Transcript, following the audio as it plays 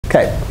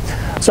Okay,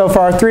 so for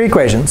our three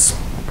equations,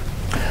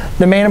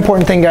 the main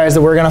important thing, guys,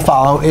 that we're going to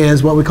follow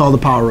is what we call the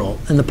power rule.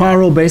 And the power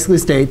rule basically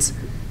states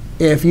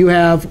if you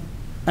have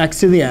x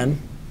to the n,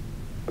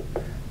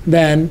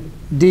 then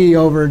d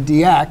over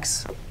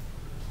dx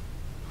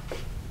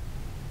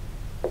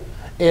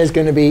is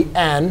going to be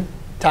n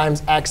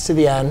times x to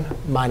the n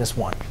minus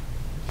 1.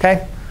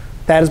 Okay?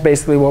 That is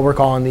basically what we're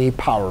calling the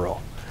power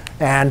rule.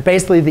 And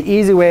basically, the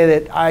easy way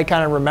that I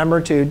kind of remember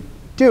to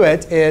do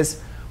it is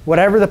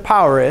whatever the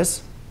power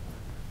is,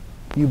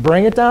 you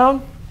bring it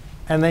down,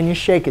 and then you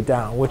shake it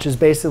down, which is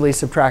basically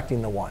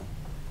subtracting the 1.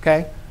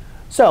 Okay?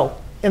 So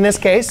in this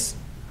case,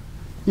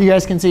 you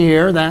guys can see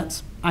here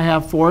that I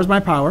have 4 as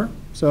my power.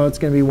 So it's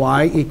going to be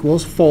y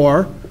equals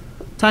 4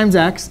 times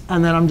x.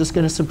 And then I'm just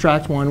going to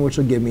subtract 1, which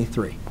will give me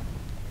 3.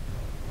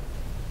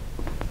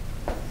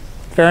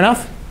 Fair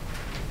enough?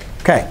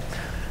 OK.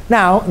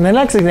 Now, in the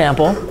next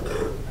example,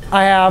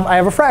 I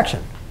have a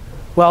fraction.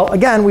 Well,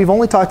 again, we've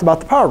only talked about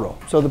the power rule.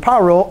 So the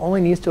power rule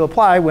only needs to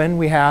apply when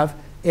we have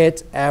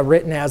it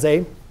written as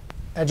a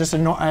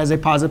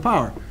positive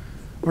power.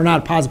 Or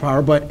not a positive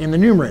power, but in the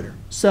numerator.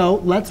 So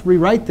let's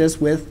rewrite this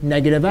with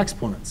negative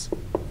exponents.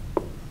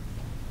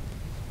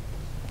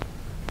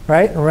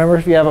 Right? Remember,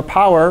 if you have a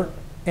power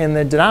in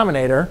the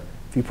denominator,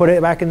 if you put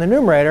it back in the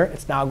numerator,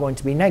 it's now going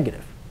to be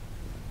negative.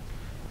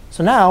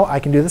 So now I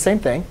can do the same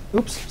thing.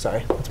 Oops,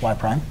 sorry, that's y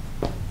prime.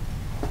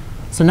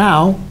 So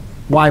now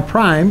y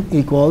prime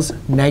equals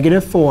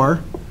negative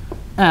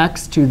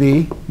 4x to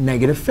the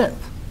negative 5th.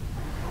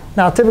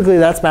 Now, typically,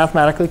 that's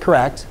mathematically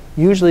correct.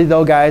 Usually,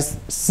 though, guys,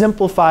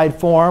 simplified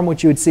form,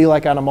 which you would see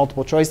like on a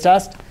multiple choice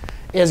test,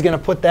 is going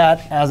to put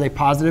that as a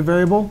positive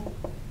variable.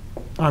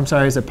 I'm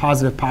sorry, as a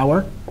positive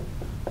power.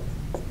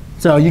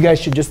 So you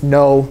guys should just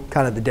know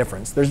kind of the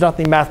difference. There's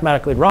nothing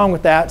mathematically wrong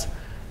with that.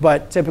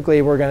 But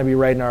typically, we're going to be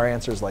writing our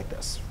answers like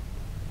this.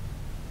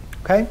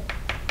 OK?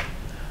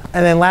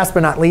 And then last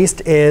but not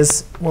least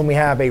is when we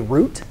have a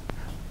root.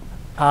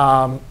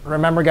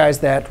 Remember, guys,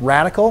 that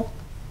radical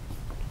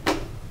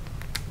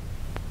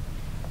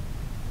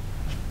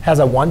has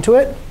a 1 to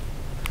it.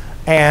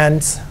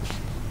 And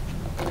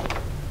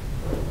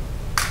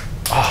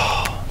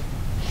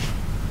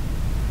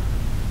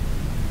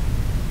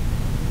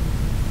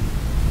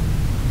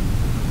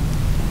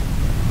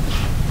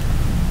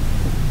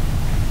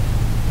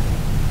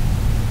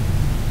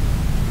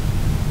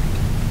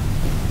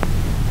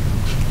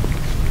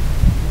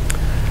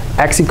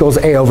x equals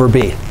a over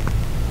b.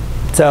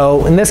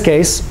 So in this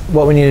case,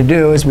 what we need to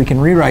do is we can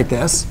rewrite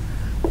this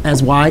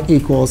as y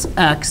equals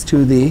x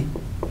to the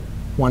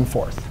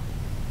 1/4.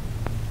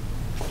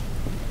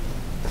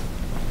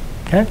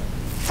 OK?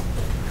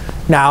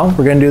 Now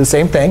we're going to do the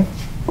same thing.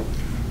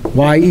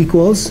 Y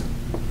equals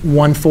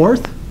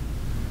 1/4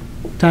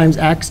 times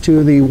x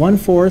to the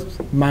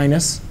 1/4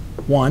 minus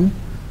 1.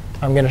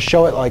 I'm going to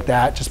show it like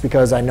that just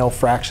because I know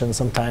fractions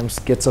sometimes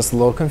gets us a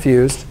little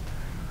confused.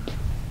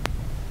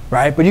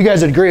 Right? But you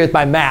guys would agree with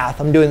my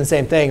math. I'm doing the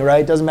same thing,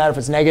 right? It doesn't matter if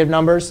it's negative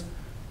numbers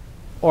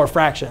or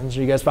fractions.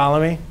 You guys follow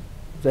me?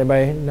 Does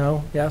anybody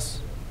know? Yes?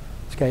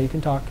 OK, you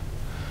can talk.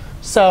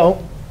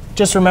 So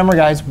just remember,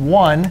 guys,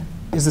 1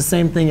 is the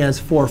same thing as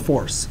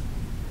 4/4.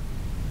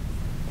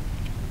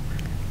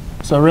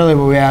 So really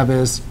what we have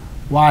is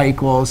y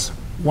equals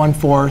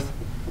 1/4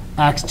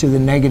 x to the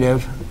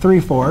negative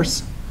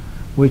 3/4,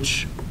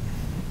 which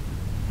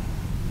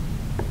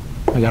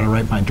I got to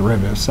write my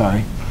derivative,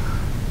 sorry.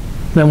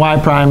 Then y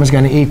prime is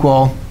going to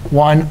equal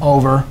 1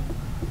 over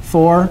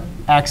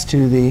 4x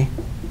to the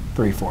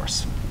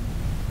 3/4.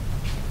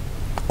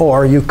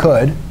 Or you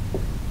could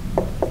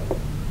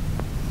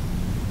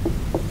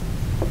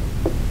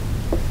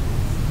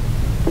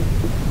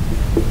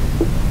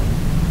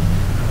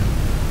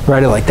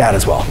write it like that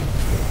as well.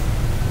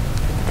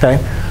 OK?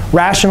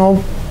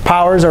 Rational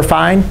powers are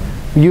fine.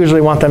 We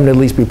usually want them to at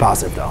least be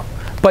positive, though.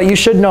 But you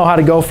should know how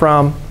to go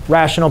from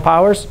rational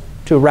powers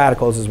to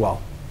radicals as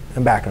well,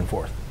 and back and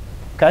forth.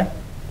 OK?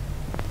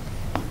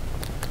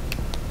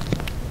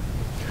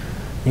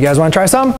 You guys want to try some?